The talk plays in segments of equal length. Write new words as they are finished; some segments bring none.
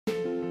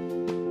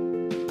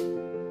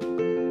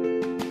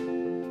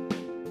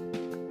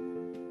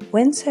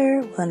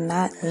Winter will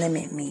not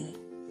limit me.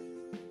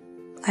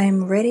 I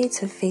am ready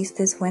to face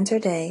this winter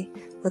day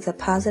with a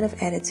positive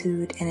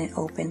attitude and an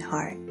open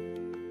heart.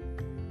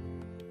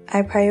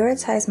 I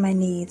prioritize my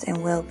needs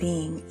and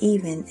well-being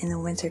even in the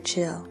winter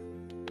chill.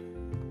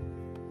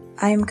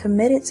 I am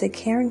committed to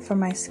caring for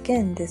my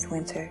skin this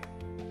winter.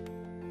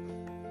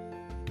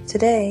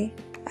 Today,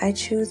 I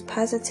choose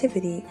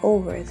positivity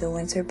over the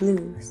winter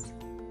blues.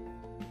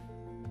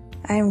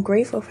 I am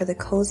grateful for the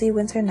cozy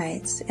winter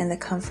nights and the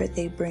comfort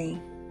they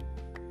bring.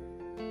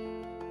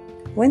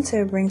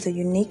 Winter brings a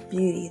unique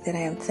beauty that I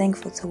am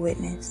thankful to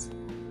witness.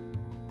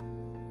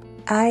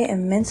 I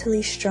am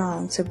mentally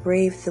strong to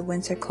brave the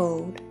winter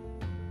cold.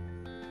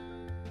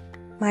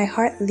 My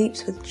heart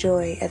leaps with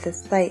joy at the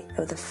sight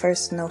of the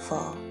first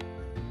snowfall.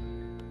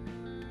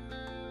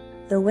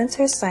 The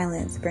winter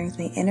silence brings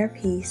me inner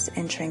peace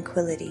and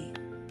tranquility.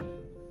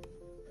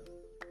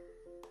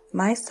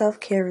 My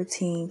self-care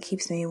routine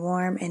keeps me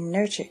warm and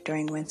nurtured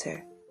during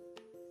winter.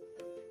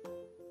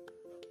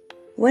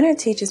 Winter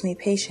teaches me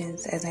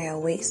patience as I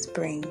await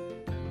spring.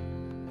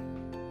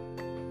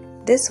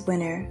 This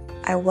winter,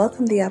 I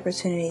welcome the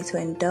opportunity to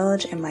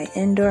indulge in my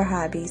indoor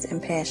hobbies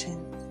and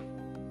passions.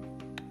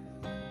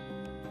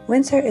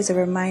 Winter is a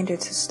reminder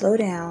to slow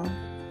down,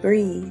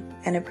 breathe,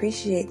 and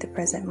appreciate the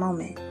present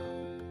moment.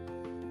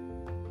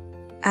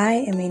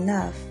 I am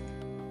enough,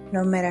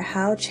 no matter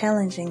how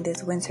challenging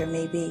this winter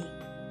may be.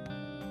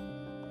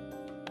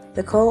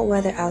 The cold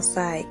weather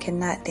outside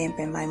cannot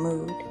dampen my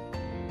mood.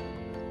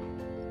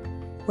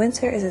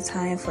 Winter is a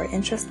time for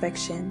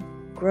introspection,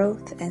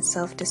 growth, and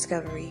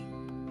self-discovery.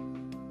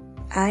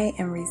 I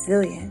am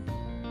resilient,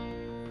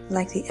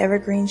 like the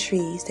evergreen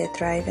trees that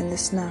thrive in the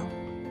snow.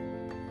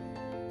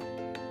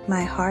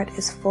 My heart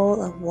is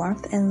full of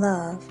warmth and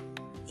love,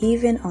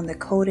 even on the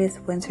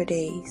coldest winter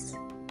days.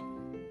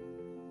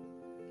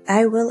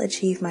 I will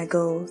achieve my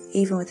goals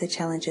even with the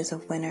challenges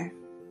of winter.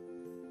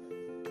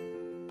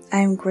 I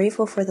am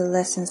grateful for the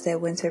lessons that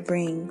winter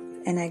brings,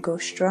 and I go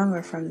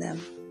stronger from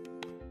them.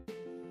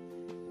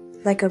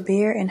 Like a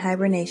bear in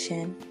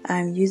hibernation, I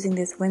am using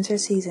this winter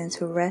season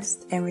to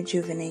rest and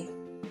rejuvenate.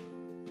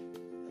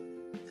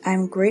 I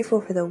am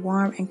grateful for the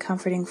warm and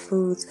comforting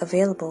foods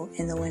available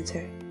in the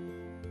winter.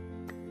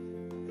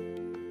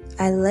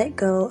 I let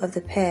go of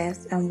the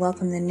past and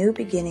welcome the new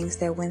beginnings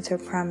that winter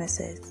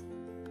promises.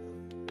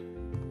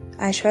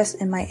 I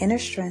trust in my inner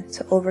strength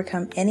to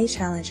overcome any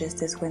challenges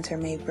this winter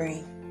may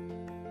bring.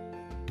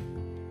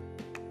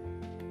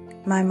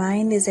 My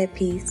mind is at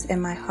peace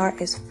and my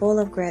heart is full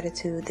of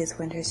gratitude this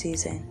winter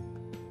season.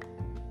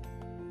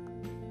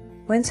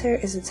 Winter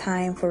is a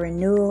time for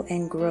renewal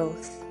and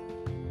growth.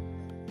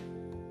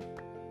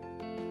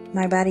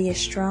 My body is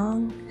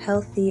strong,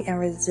 healthy, and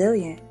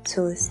resilient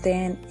to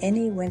withstand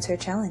any winter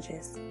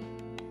challenges.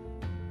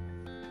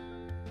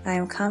 I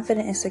am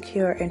confident and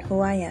secure in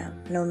who I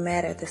am, no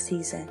matter the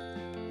season.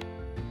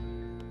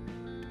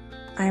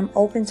 I am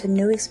open to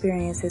new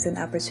experiences and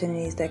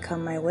opportunities that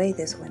come my way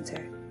this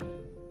winter.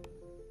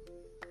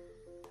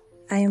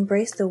 I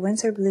embrace the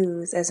winter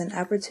blues as an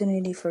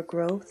opportunity for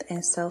growth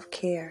and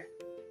self-care.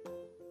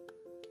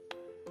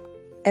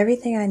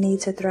 Everything I need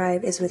to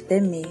thrive is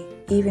within me,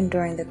 even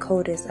during the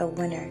coldest of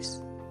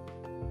winters.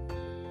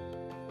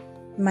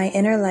 My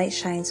inner light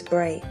shines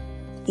bright,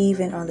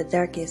 even on the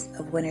darkest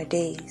of winter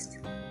days.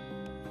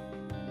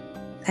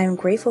 I am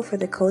grateful for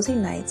the cozy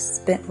nights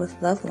spent with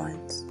loved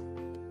ones.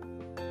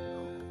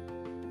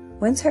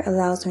 Winter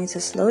allows me to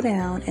slow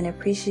down and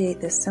appreciate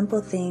the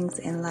simple things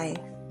in life.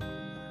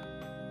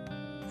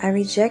 I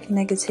reject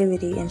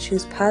negativity and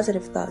choose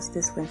positive thoughts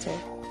this winter.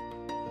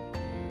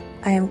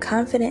 I am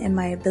confident in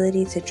my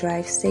ability to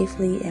drive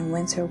safely in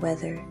winter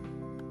weather.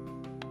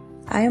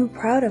 I am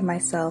proud of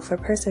myself for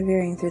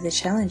persevering through the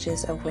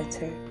challenges of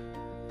winter.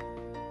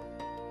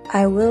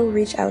 I will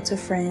reach out to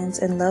friends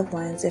and loved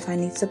ones if I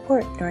need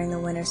support during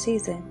the winter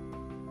season.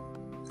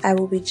 I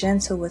will be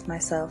gentle with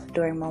myself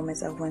during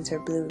moments of winter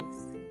blues.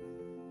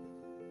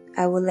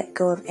 I will let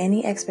go of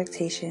any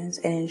expectations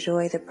and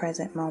enjoy the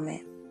present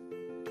moment.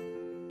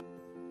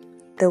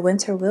 The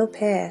winter will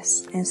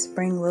pass and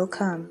spring will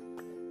come.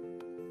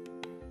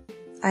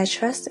 I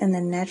trust in the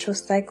natural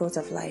cycles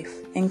of life,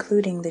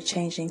 including the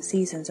changing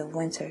seasons of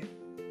winter.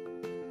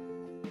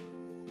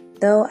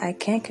 Though I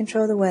can't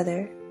control the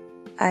weather,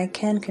 I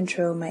can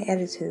control my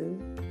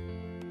attitude.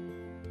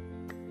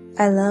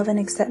 I love and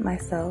accept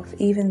myself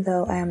even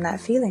though I am not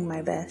feeling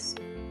my best.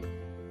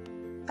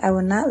 I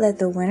will not let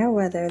the winter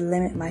weather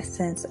limit my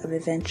sense of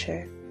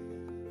adventure.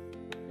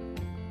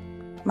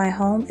 My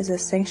home is a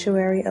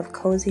sanctuary of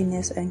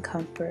coziness and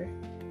comfort.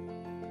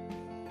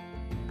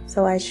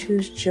 So I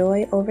choose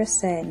joy over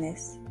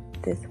sadness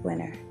this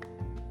winter,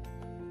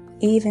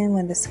 even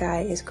when the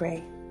sky is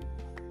gray.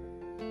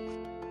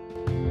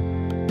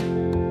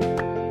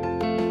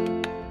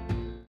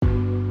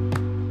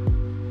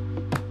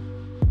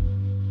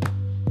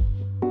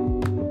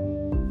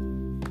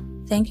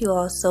 Thank you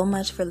all so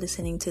much for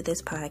listening to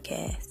this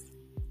podcast.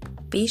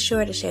 Be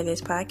sure to share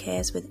this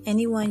podcast with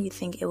anyone you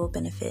think it will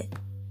benefit.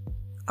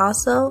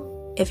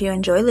 Also, If you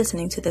enjoy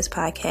listening to this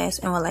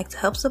podcast and would like to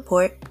help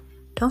support,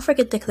 don't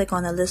forget to click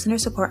on the listener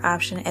support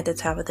option at the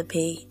top of the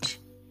page.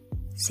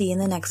 See you in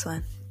the next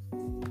one.